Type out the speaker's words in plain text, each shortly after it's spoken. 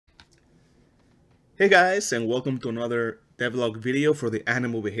Hey guys, and welcome to another devlog video for the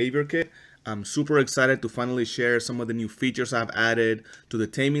Animal Behavior Kit. I'm super excited to finally share some of the new features I've added to the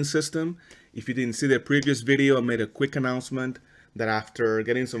taming system. If you didn't see the previous video, I made a quick announcement that after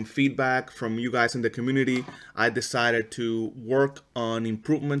getting some feedback from you guys in the community, I decided to work on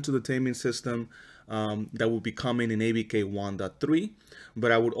improvement to the taming system that will be coming in ABK 1.3.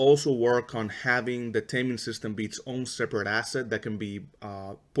 But I would also work on having the taming system be its own separate asset that can be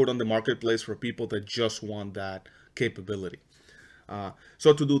put on the marketplace for people that just want that capability.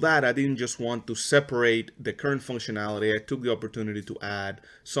 So to do that, I didn't just want to separate the current functionality. I took the opportunity to add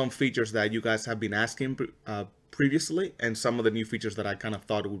some features that you guys have been asking previously, and some of the new features that I kind of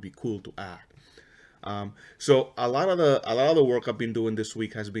thought it would be cool to add. So a lot of the work I've been doing this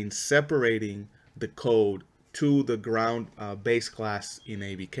week has been separating the code to the ground base class in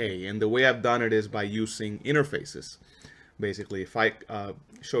ABK, and the way I've done it is by using interfaces. Basically, if I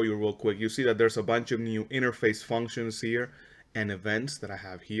show you real quick, you see that there's a bunch of new interface functions here and events that I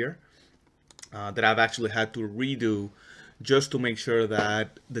have here that I've actually had to redo just to make sure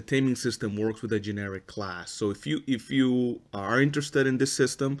that the taming system works with a generic class. So if you are interested in this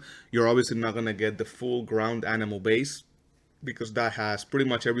system, you're obviously not going to get the full ground animal base, because that has pretty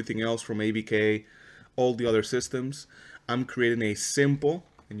much everything else from ABK, all the other systems. I'm creating a simple,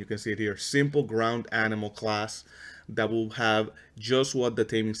 and you can see it here, simple ground animal class that will have just what the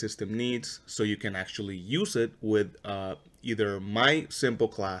taming system needs, so you can actually use it with either my simple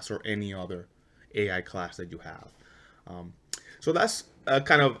class or any other AI class that you have. So that's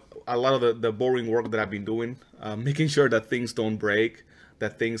kind of a lot of the boring work that I've been doing, making sure that things don't break,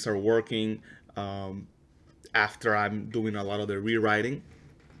 that things are working after I'm doing a lot of the rewriting.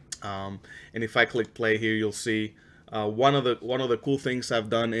 And if I click play here, you'll see one of the cool things I've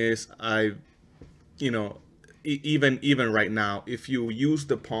done is even right now, if you use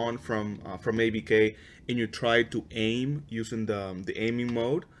the pawn from ABK and you try to aim using the aiming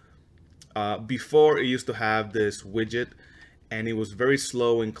mode, before it used to have this widget and it was very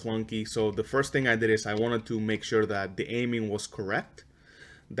slow and clunky. So the first thing I did is I wanted to make sure that the aiming was correct.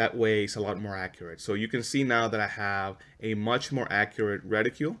 That way it's a lot more accurate. So you can see now that I have a much more accurate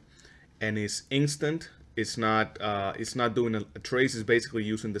reticule, and it's instant. It's not doing a trace. It's basically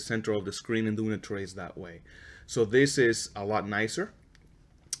using the center of the screen and doing a trace that way. So this is a lot nicer.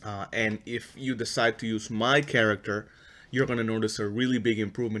 And if you decide to use my character, you're going to notice a really big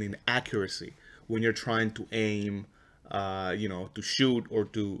improvement in accuracy when you're trying to aim, to shoot or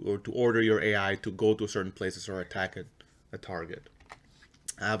to order your AI to go to certain places or attack a target.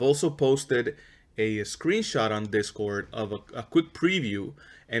 I've also posted a screenshot on Discord of a quick preview,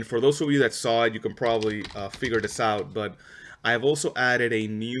 and for those of you that saw it, you can probably figure this out, but I've also added a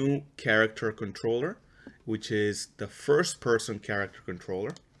new character controller, which is the first person character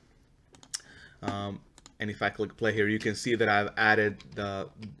controller. And if I click play here, you can see that I've added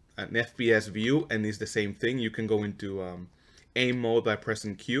an FPS view, and it's the same thing. You can go into aim mode by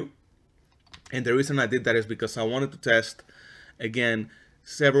pressing Q. And the reason I did that is because I wanted to test, again,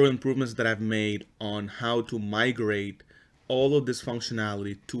 several improvements that I've made on how to migrate all of this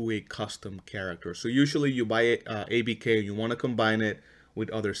functionality to a custom character. So usually you buy ABK and you want to combine it with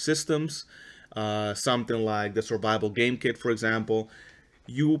other systems, something like the survival game kit, for example.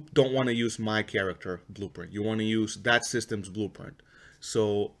 You don't want to use my character blueprint. You want to use that system's blueprint.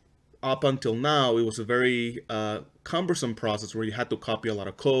 So up until now, it was a very cumbersome process where you had to copy a lot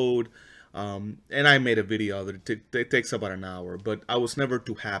of code. And I made a video of it. It takes about an hour, but I was never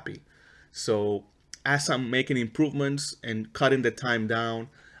too happy. So as I'm making improvements and cutting the time down,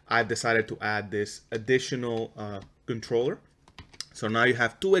 I've decided to add this additional controller. So now you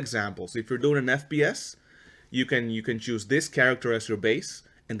have two examples. If you're doing an FPS, you can choose this character as your base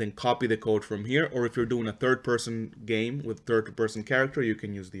and then copy the code from here. Or if you're doing a third-person game with third-person character, you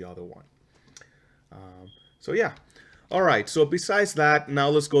can use the other one. So yeah. All right, so besides that, now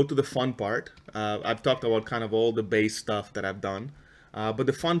let's go to the fun part. I've talked about kind of all the base stuff that I've done, but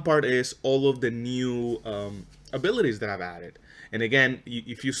the fun part is all of the new abilities that I've added. And again,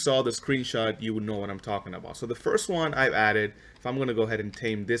 if you saw the screenshot, you would know what I'm talking about. So the first one I've added, if I'm gonna go ahead and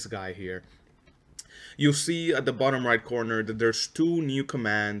tame this guy here, you'll see at the bottom right corner that there's two new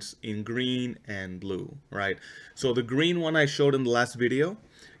commands in green and blue, right? So the green one I showed in the last video,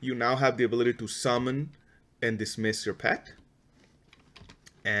 you now have the ability to summon and dismiss your pet,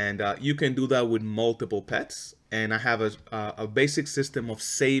 and you can do that with multiple pets. And I have a basic system of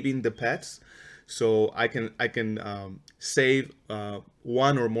saving the pets, so I can save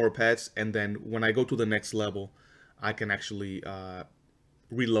one or more pets, and then when I go to the next level, I can actually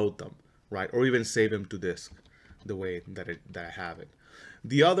reload them, right? Or even save them to disk, the way that I have it.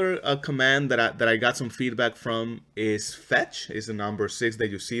 The other command that I got some feedback from is fetch, is the number 6 that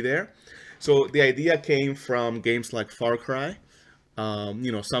you see there. So the idea came from games like Far Cry.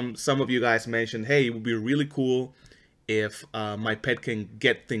 You know, some of you guys mentioned, hey, it would be really cool if my pet can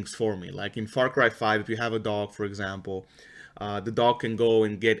get things for me. Like in Far Cry 5, if you have a dog, for example, the dog can go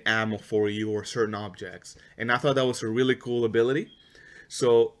and get ammo for you or certain objects. And I thought that was a really cool ability.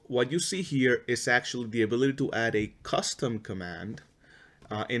 So what you see here is actually the ability to add a custom command.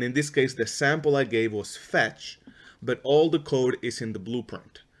 And in this case, the sample I gave was fetch, but all the code is in the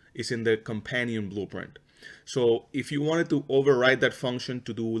blueprint. It's in the companion blueprint. So if you wanted to override that function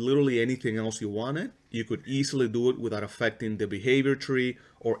to do literally anything else you wanted, you could easily do it without affecting the behavior tree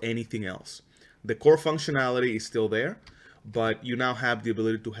or anything else. The core functionality is still there, but you now have the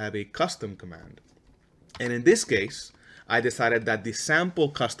ability to have a custom command. And in this case, I decided that the sample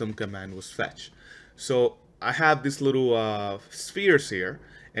custom command was fetch. So I have these little spheres here,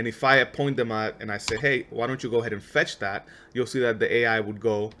 and if I point them out and I say, hey, why don't you go ahead and fetch that, you'll see that the AI would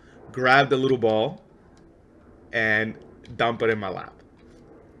go grab the little ball and dump it in my lap.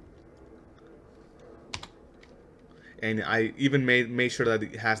 And I even made sure that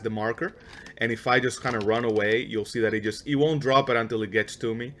it has the marker. And if I just kind of run away, you'll see that it won't drop it until it gets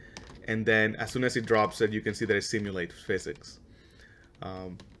to me. And then as soon as it drops it, you can see that it simulates physics.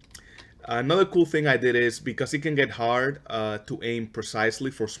 Another cool thing I did is, because it can get hard to aim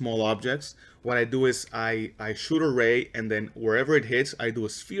precisely for small objects, what I do is I shoot a ray, and then wherever it hits, I do a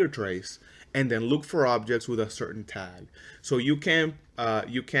sphere trace, and then look for objects with a certain tag. So you can't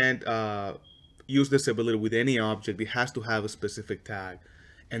use this ability with any object. It has to have a specific tag.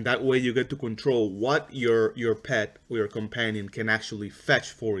 And that way you get to control what your pet or your companion can actually fetch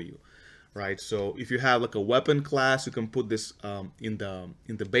for you. Right, so if you have like a weapon class, you can put this in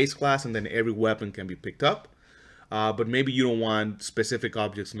the base class, and then every weapon can be picked up. But maybe you don't want specific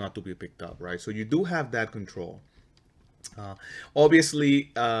objects not to be picked up, right? So you do have that control.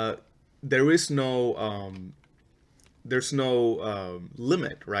 Obviously, there's no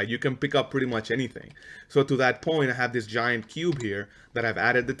limit, right? You can pick up pretty much anything. So to that point, I have this giant cube here that I've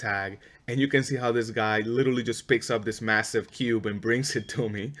added the tag, and you can see how this guy literally just picks up this massive cube and brings it to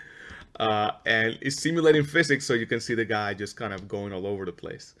me. And it's simulating physics, so you can see the guy just kind of going all over the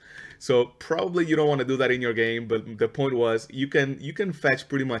place. So probably you don't want to do that in your game, but the point was you can fetch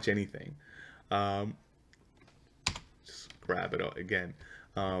pretty much anything. Just grab it again.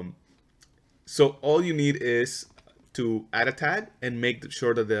 So all you need is to add a tag and make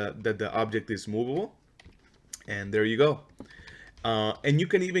sure that the object is movable, and there you go. And you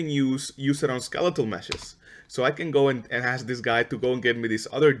can even use it on skeletal meshes. So I can go and ask this guy to go and get me this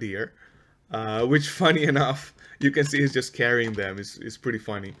other deer, which, funny enough, you can see he's just carrying them. It's pretty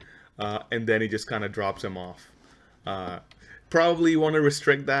funny. And then he just kind of drops them off. Probably want to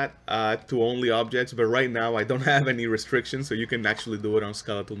restrict that to only objects, but right now I don't have any restrictions, so you can actually do it on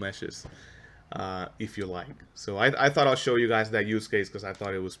skeletal meshes if you like. So I thought I'll show you guys that use case because I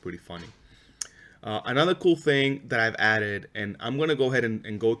thought it was pretty funny. Another cool thing that I've added, and I'm going to go ahead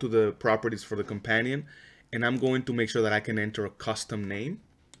and go to the properties for the companion, and I'm going to make sure that I can enter a custom name.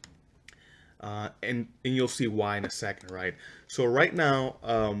 And you'll see why in a second, right? So right now,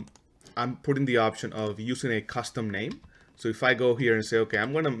 I'm putting the option of using a custom name. So if I go here and say, okay,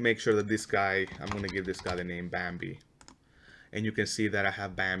 I'm going to make sure that this guy, I'm going to give this guy the name Bambi. And you can see that I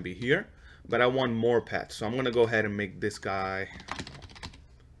have Bambi here, but I want more pets. So I'm going to go ahead and make this guy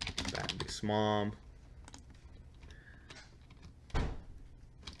Bambi's mom.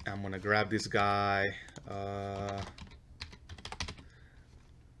 I'm going to grab this guy.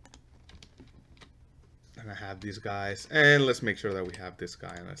 And I have these guys, and let's make sure that we have this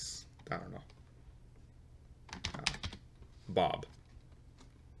guy, and let's, I don't know, Bob,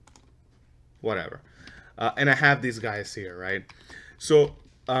 whatever. And I have these guys here, right? So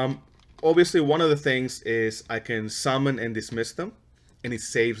obviously one of the things is I can summon and dismiss them, and it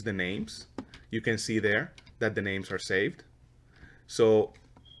saves the names. You can see there that the names are saved. So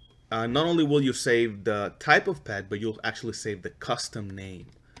not only will you save the type of pet, but you'll actually save the custom name.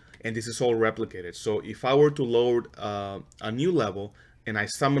 And this is all replicated. So if I were to load a new level and I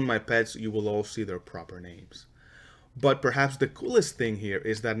summon my pets, you will all see their proper names. But perhaps the coolest thing here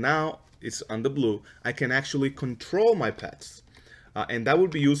is that now it's on the blue, I can actually control my pets. And that would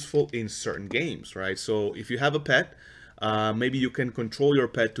be useful in certain games, right? So if you have a pet, maybe you can control your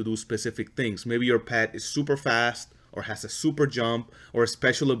pet to do specific things. Maybe your pet is super fast or has a super jump or a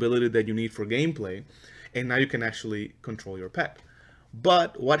special ability that you need for gameplay. And now you can actually control your pet.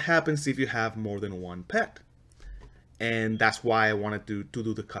 But what happens if you have more than one pet? And that's why I wanted to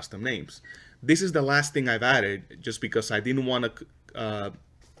do the custom names. This is the last thing I've added, just because I didn't want to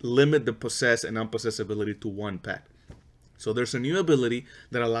limit the possess and unpossess ability to one pet. So there's a new ability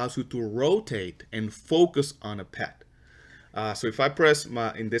that allows you to rotate and focus on a pet. So if I press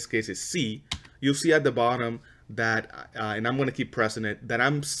in this case it's C, you'll see at the bottom that, and I'm going to keep pressing it, that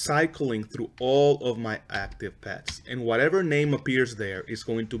I'm cycling through all of my active pets. And whatever name appears there is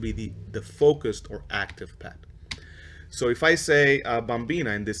going to be the focused or active pet. So if I say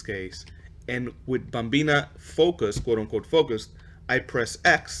Bambina in this case, and with Bambina focused, quote unquote focused, I press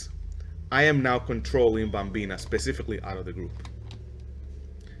X, I am now controlling Bambina specifically out of the group.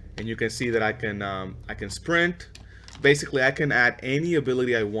 And you can see that I can sprint. Basically, I can add any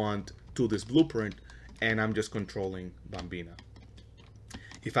ability I want to this blueprint, and I'm just controlling Bambina.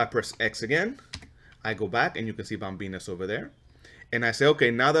 If I press X again, I go back and you can see Bambina's over there. And I say,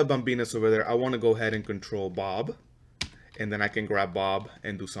 okay, now that Bambina's over there, I want to go ahead and control Bob. And then I can grab Bob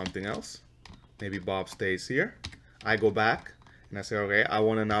and do something else. Maybe Bob stays here. I go back and I say, okay, I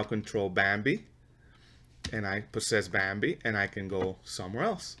want to now control Bambi. And I possess Bambi and I can go somewhere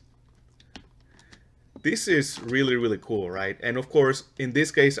else. This is really, really cool, right? And of course, in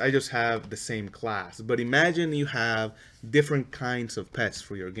this case, I just have the same class. But imagine you have different kinds of pets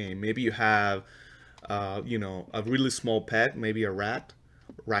for your game. Maybe you have, you know, a really small pet, maybe a rat,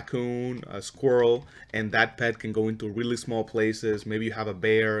 raccoon, a squirrel, and that pet can go into really small places. Maybe you have a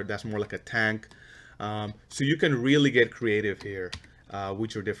bear that's more like a tank. So you can really get creative here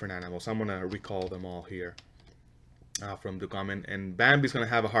with your different animals. I'm gonna recall them all here from the comment, and Bambi's gonna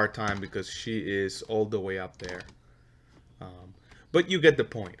have a hard time because she is all the way up there. But you get the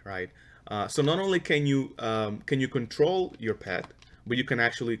point, right? So not only can you control your pet, but you can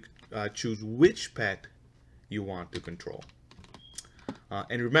actually choose which pet you want to control.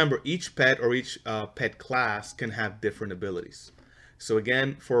 And remember, each pet or each pet class can have different abilities. So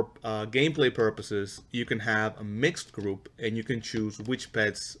again, for gameplay purposes, you can have a mixed group and you can choose which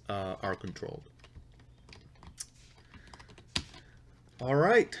pets are controlled. All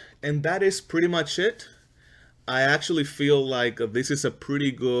right, and that is pretty much it. I actually feel like this is a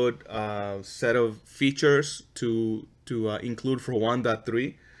pretty good set of features to include for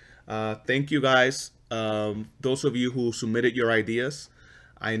 1.3. Thank you guys, those of you who submitted your ideas.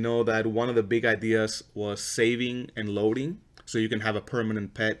 I know that one of the big ideas was saving and loading, so you can have a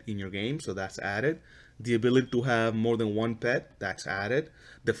permanent pet in your game, so that's added. The ability to have more than one pet, that's added.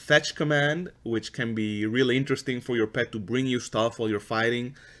 The fetch command, which can be really interesting for your pet to bring you stuff while you're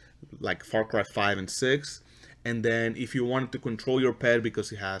fighting, like Far Cry 5 and 6. And then if you wanted to control your pet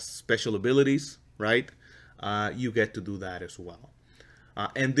because it has special abilities, right, you get to do that as well.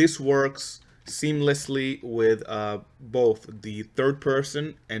 And this works seamlessly with both the third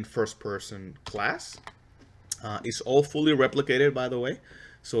person and first person class. It's all fully replicated, by the way.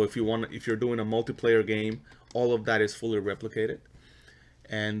 So if you're doing a multiplayer game, all of that is fully replicated.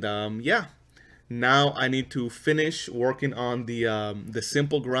 And yeah, now I need to finish working on the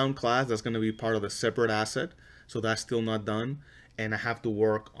simple ground class. That's going to be part of a separate asset. So that's still not done. And I have to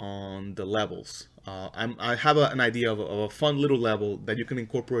work on the levels. I have an idea of a fun little level that you can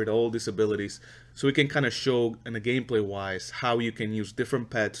incorporate all these abilities, so we can kind of show in a gameplay wise how you can use different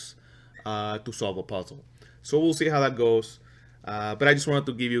pets to solve a puzzle. So we'll see how that goes. But I just wanted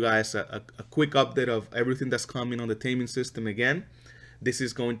to give you guys a quick update of everything that's coming on the taming system again. This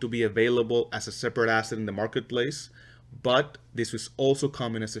is going to be available as a separate asset in the marketplace, but this is also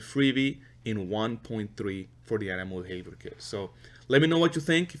coming as a freebie in 1.3 for the animal behavior kit. So let me know what you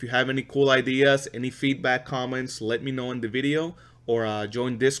think. If you have any cool ideas, any feedback, comments, let me know in the video, or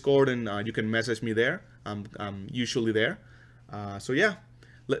join Discord and you can message me there. I'm usually there. So yeah,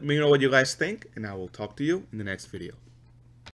 let me know what you guys think, and I will talk to you in the next video.